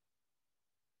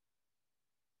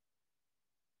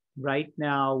 Right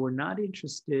now, we're not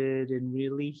interested in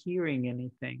really hearing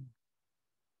anything.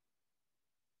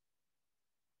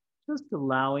 Just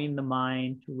allowing the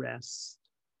mind to rest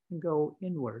and go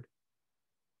inward.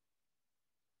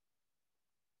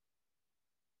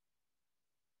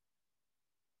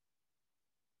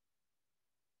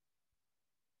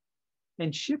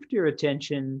 And shift your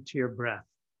attention to your breath.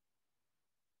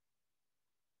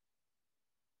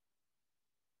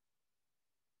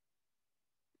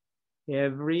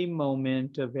 Every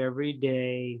moment of every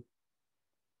day,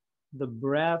 the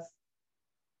breath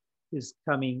is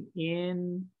coming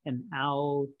in and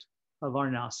out of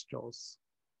our nostrils.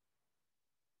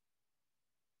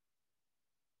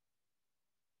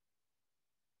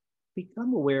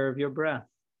 Become aware of your breath.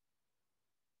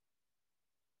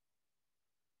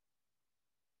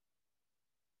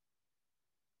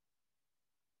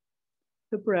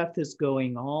 The breath is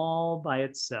going all by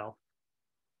itself.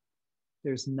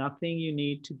 There's nothing you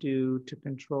need to do to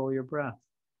control your breath.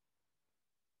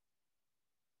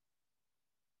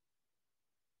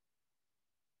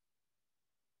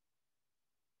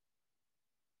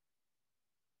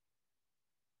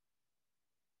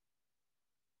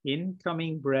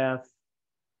 Incoming breath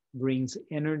brings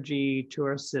energy to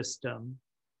our system,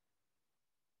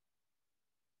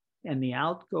 and the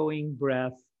outgoing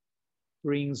breath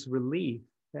brings relief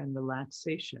and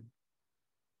relaxation.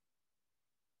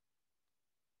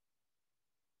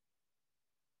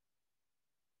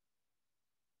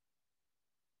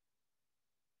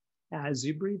 As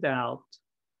you breathe out,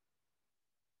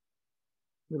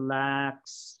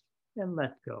 relax and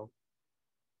let go.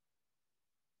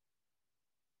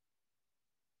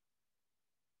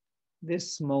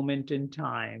 This moment in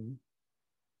time,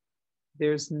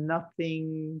 there's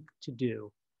nothing to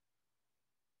do.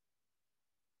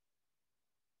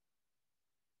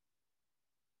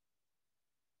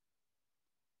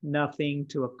 Nothing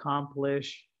to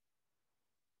accomplish,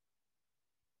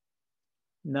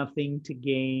 nothing to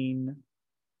gain,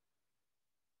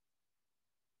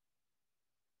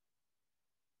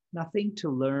 nothing to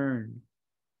learn.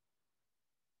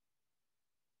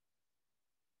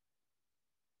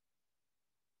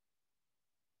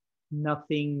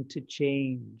 Nothing to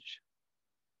change.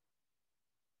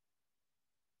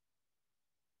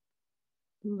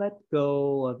 Let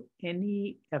go of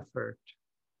any effort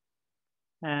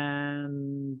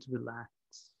and relax.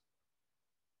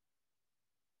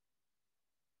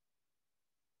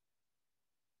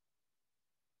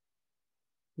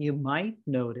 You might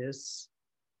notice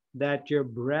that your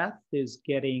breath is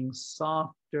getting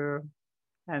softer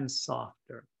and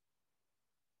softer,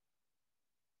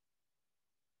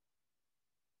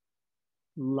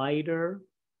 lighter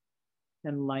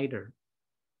and lighter.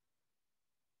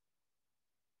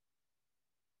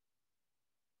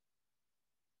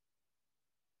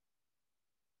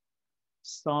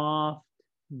 Soft,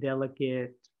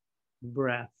 delicate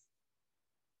breath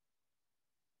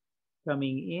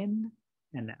coming in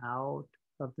and out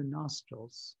of the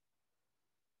nostrils.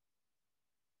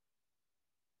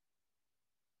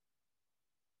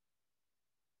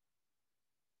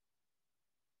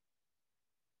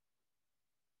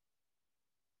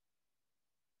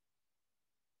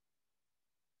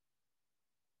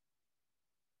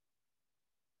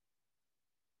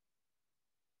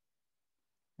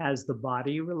 As the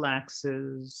body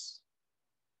relaxes,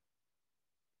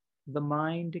 the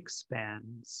mind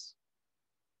expands.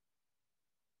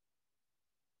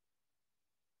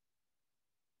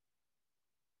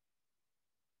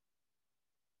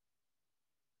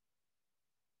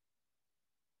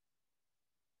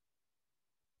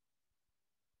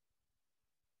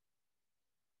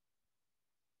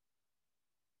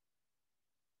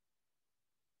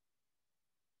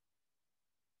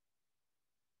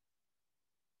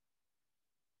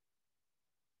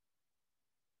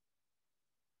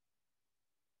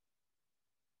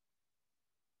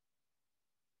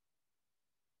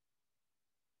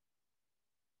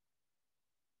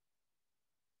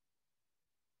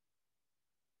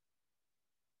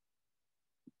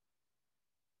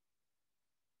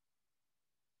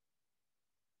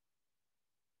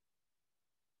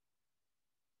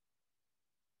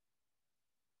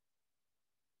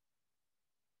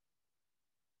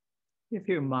 If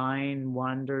your mind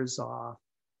wanders off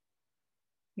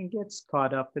and gets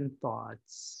caught up in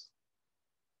thoughts,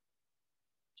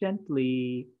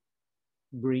 gently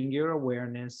bring your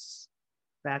awareness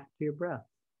back to your breath.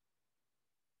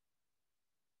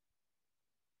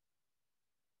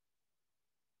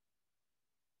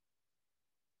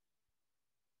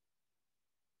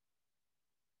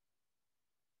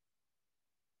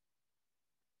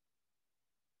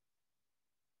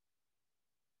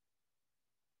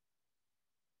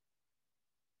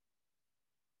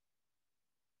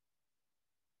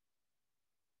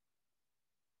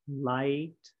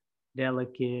 Light,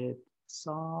 delicate,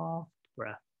 soft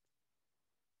breath.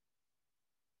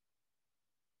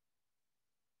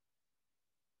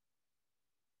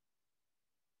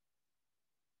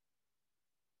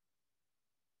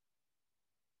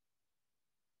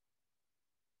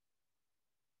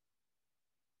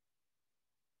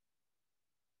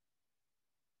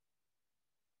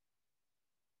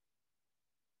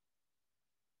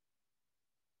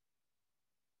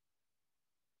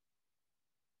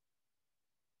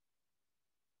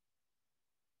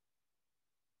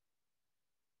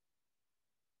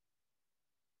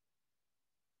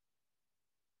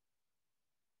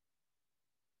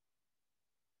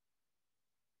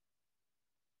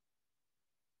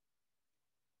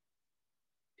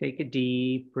 Take a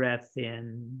deep breath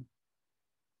in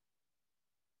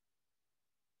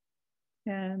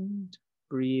and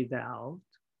breathe out.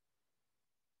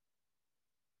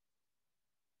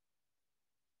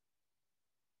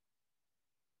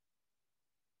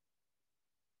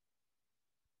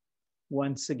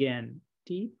 Once again,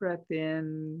 deep breath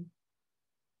in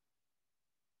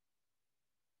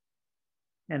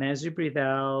And as you breathe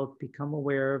out, become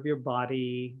aware of your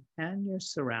body and your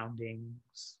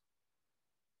surroundings.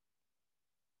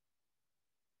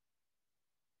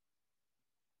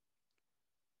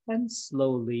 And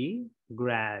slowly,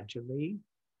 gradually,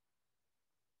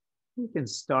 we can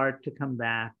start to come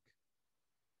back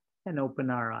and open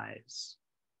our eyes.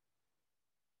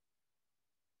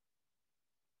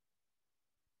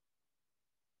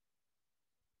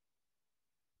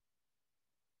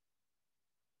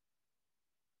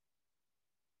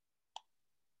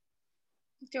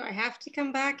 Do I have to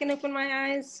come back and open my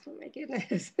eyes? Oh my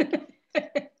goodness.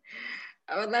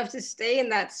 I would love to stay in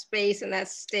that space, in that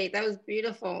state. That was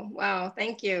beautiful. Wow,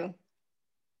 thank you.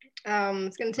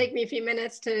 It's going to take me a few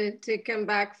minutes to come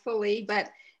back fully, but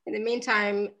in the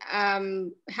meantime,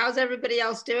 how's everybody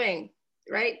else doing,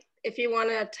 right? If you want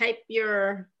to type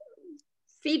your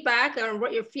feedback on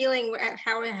what you're feeling,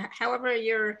 however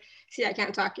you're, see, I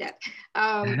can't talk yet.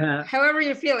 However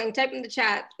you're feeling, type in the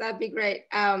chat. That'd be great.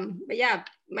 But yeah,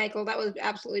 Michael, that was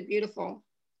absolutely beautiful.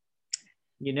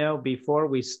 You know, before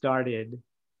we started,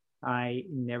 I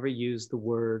never used the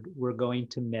word, we're going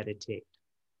to meditate.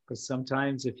 Because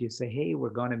sometimes if you say, hey, we're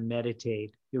going to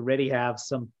meditate, you already have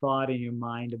some thought in your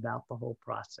mind about the whole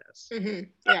process. Mm-hmm.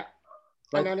 Yeah,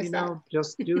 but, I noticed that.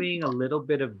 Just doing a little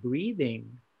bit of breathing.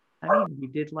 I mean, we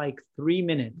did like 3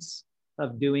 minutes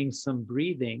of doing some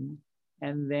breathing,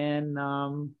 and then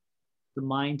the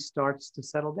mind starts to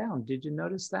settle down. Did you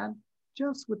notice that?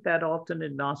 Just with that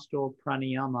alternate nostril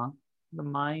pranayama, the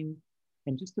mind,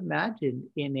 and just imagine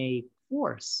in a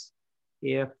course,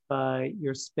 if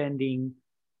you're spending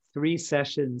 3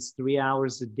 sessions, 3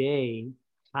 hours a day,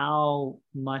 how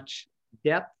much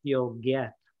depth you'll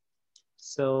get.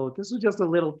 So this was just a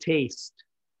little taste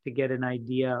to get an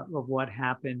idea of what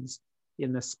happens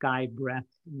in the sky breath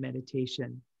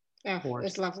meditation. Oh, course. It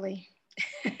was lovely.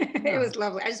 It was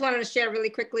lovely. I just wanted to share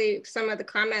really quickly some of the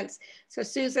comments. So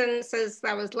Susan says,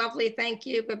 that was lovely. Thank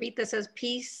you. Babita says,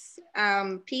 peace,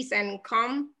 peace and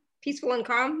calm, peaceful and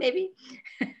calm, maybe.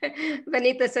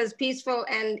 Vanita says, peaceful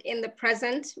and in the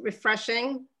present,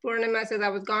 refreshing. Purnima says, I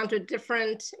was gone to a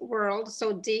different world,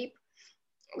 so deep.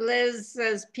 Liz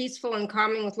says, peaceful and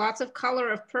calming with lots of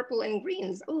color of purple and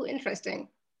greens. Oh, interesting.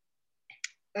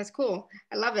 That's cool.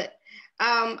 I love it.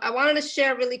 I wanted to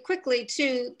share really quickly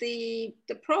too the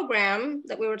program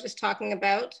that we were just talking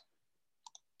about.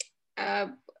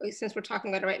 Since we're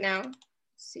talking about it right now, let's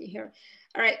see here.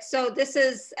 All right, so this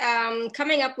is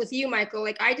coming up with you, Michael.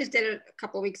 Like I just did it a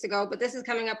couple of weeks ago, but this is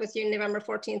coming up with you November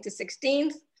 14th to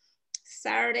 16th,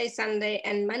 Saturday, Sunday,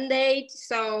 and Monday.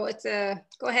 So it's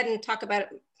go ahead and talk about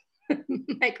it,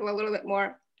 Michael, a little bit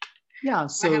more. Yeah,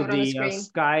 so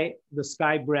the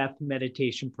Sky Breath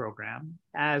meditation program,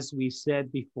 as we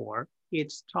said before,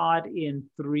 it's taught in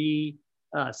 3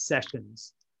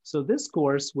 sessions. So this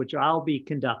course, which I'll be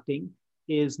conducting,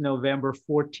 is November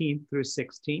 14th through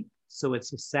 16th. So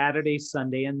it's a Saturday,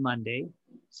 Sunday, and Monday.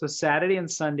 So Saturday and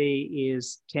Sunday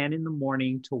is 10 in the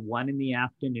morning to 1 in the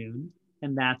afternoon,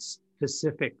 and that's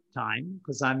Pacific time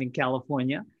because I'm in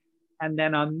California. And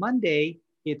then on Monday,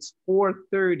 it's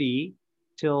 4:30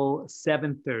 till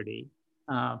 7:30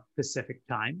 Pacific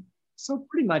time. So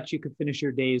pretty much you could finish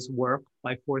your day's work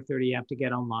by 4:30. You have to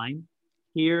get online.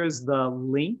 Here's the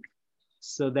link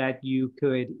so that you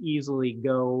could easily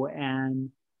go and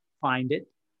find it.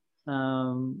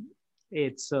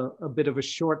 It's a bit of a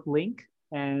short link,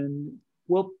 and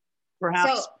we'll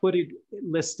perhaps put it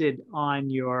listed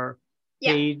on your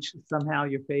page somehow,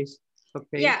 your Facebook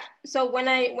page. Yeah, so when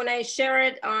I share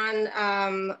it on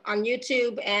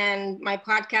YouTube and my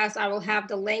podcast, I will have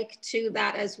the link to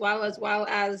that as well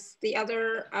as the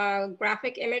other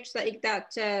graphic image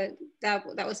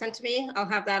that was sent to me. I'll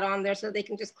have that on there so they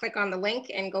can just click on the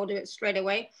link and go to it straight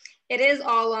away. It is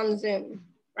all on Zoom,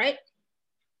 right?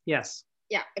 Yes.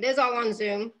 Yeah, it is all on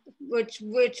Zoom, which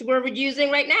we're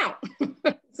using right now.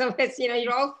 So it's,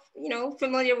 you're all,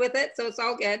 familiar with it, so it's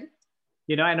all good.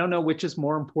 I don't know which is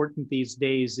more important these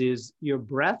days. Is your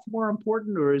breath more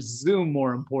important or is Zoom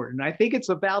more important? I think it's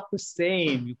about the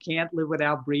same. You can't live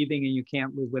without breathing and you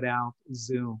can't live without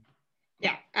Zoom.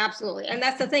 Yeah, absolutely. And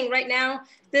that's the thing right now.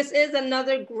 This is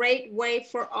another great way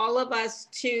for all of us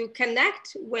to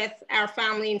connect with our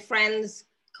family and friends,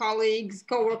 colleagues,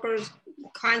 coworkers,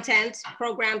 content,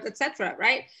 programs, etc.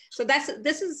 Right? So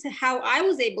this is how I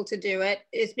was able to do it,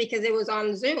 is because it was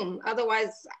on Zoom.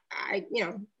 Otherwise,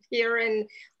 here in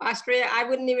Austria, I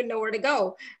wouldn't even know where to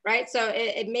go, right? So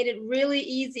it made it really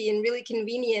easy and really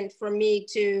convenient for me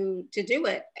to do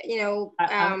it.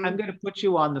 I'm going to put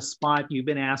you on the spot. You've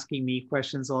been asking me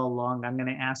questions all along. I'm going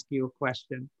to ask you a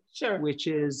question. Sure. Which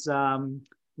is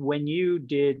when you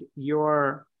did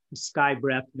your Sky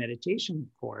Breath meditation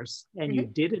course, and you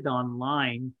Mhm. did it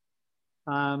online.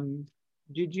 Um,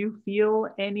 did you feel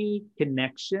any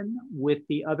connection with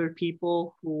the other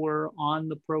people who were on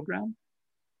the program?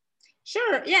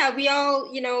 Sure. Yeah, we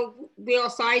all, we all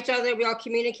saw each other. We all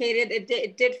communicated.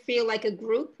 It did feel like a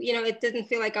group. It didn't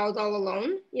feel like I was all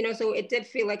alone. So it did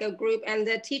feel like a group. And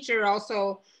the teacher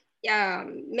also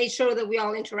made sure that we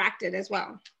all interacted as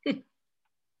well.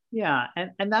 Yeah,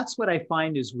 and that's what I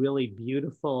find is really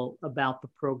beautiful about the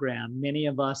program. Many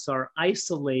of us are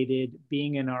isolated,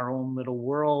 being in our own little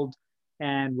world,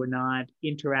 and we're not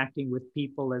interacting with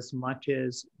people as much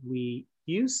as we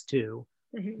used to.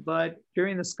 Mhm. But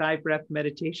during the Sky Breath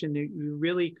meditation, you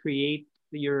really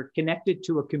you're connected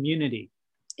to a community,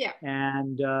 Yeah.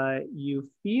 and you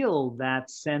feel that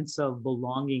sense of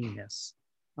belongingness.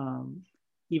 Um,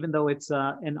 Even though it's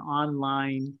an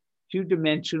online,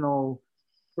 two-dimensional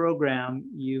program,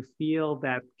 you feel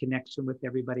that connection with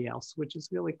everybody else, which is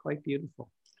really quite beautiful.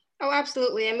 Oh,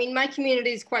 absolutely. I mean, my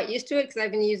community is quite used to it because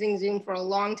I've been using Zoom for a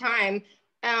long time.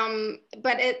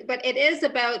 But it is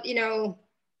about,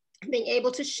 being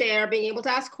able to share, being able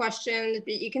to ask questions,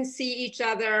 you can see each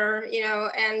other,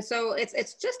 and so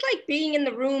it's just like being in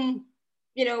the room,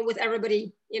 with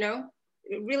everybody,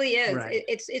 it really is. Right.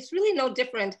 It's really no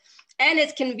different, and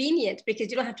it's convenient because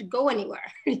you don't have to go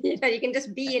anywhere. You can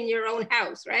just be in your own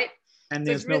house, right? And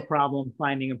So it's there's no really problem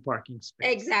finding a parking space.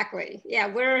 exactly, yeah.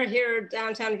 We're here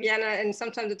downtown Vienna, and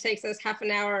sometimes it takes us half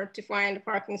an hour to find a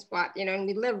parking spot, and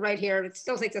we live right here. It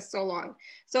still takes us so long.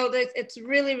 So it's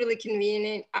really, really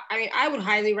convenient. I mean, I would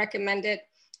highly recommend it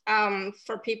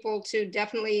for people to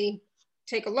definitely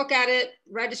take a look at it,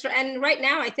 register. And right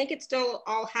now, I think it's still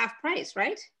all half price,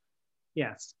 right?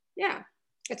 Yes. Yeah,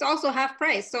 it's also half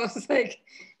price. So it's like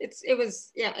it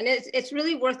was, yeah, and it's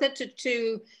really worth it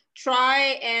to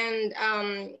try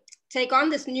and take on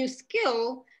this new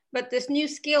skill, but this new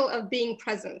skill of being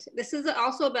present. This is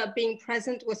also about being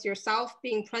present with yourself,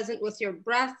 being present with your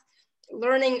breath,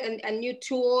 learning a new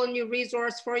tool, a new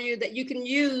resource for you that you can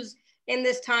use in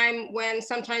this time when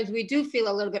sometimes we do feel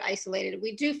a little bit isolated.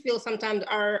 We do feel sometimes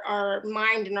our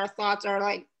mind and our thoughts are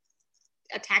like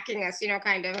attacking us,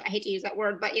 kind of. I hate to use that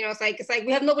word, but it's like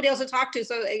we have nobody else to talk to,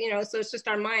 so so it's just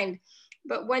our mind.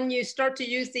 But when you start to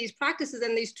use these practices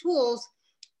and these tools,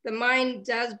 the mind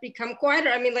does become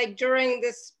quieter. I mean, like during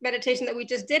this meditation that we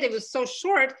just did, it was so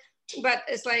short, but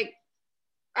it's like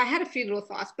I had a few little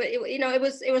thoughts, but it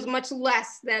was much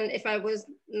less than if I was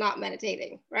not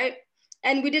meditating, right?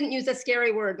 And we didn't use a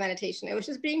scary word, meditation. It was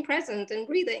just being present and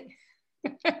breathing.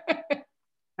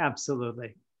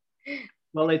 Absolutely.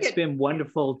 Well, it's Good. been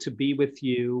wonderful to be with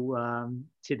you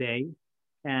today.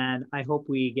 And I hope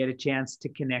we get a chance to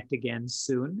connect again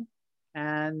soon.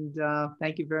 And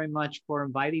thank you very much for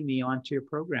inviting me onto your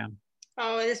program.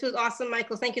 Oh, this was awesome,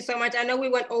 Michael. Thank you so much. I know we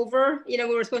went over, we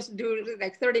were supposed to do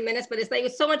like 30 minutes, but it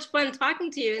was so much fun talking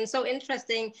to you and so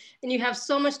interesting. And you have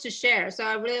so much to share. So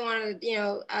I really want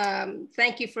to,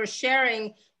 thank you for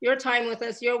sharing your time with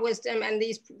us, your wisdom, and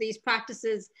these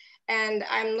practices. And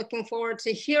I'm looking forward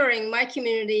to hearing my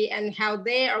community and how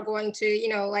they are going to,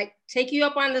 like take you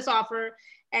up on this offer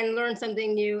and learn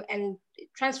something new and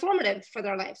transformative for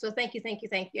their life. So thank you, thank you,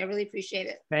 thank you. I really appreciate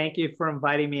it. Thank you for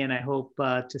inviting me, and I hope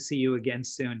to see you again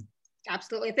soon.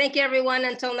 Absolutely. Thank you, everyone.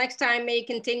 Until next time, may you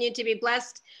continue to be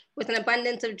blessed with an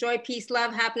abundance of joy, peace,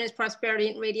 love, happiness, prosperity,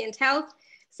 and radiant health.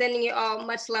 Sending you all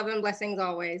much love and blessings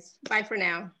always. Bye for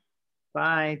now.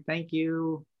 Bye. Thank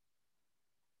you.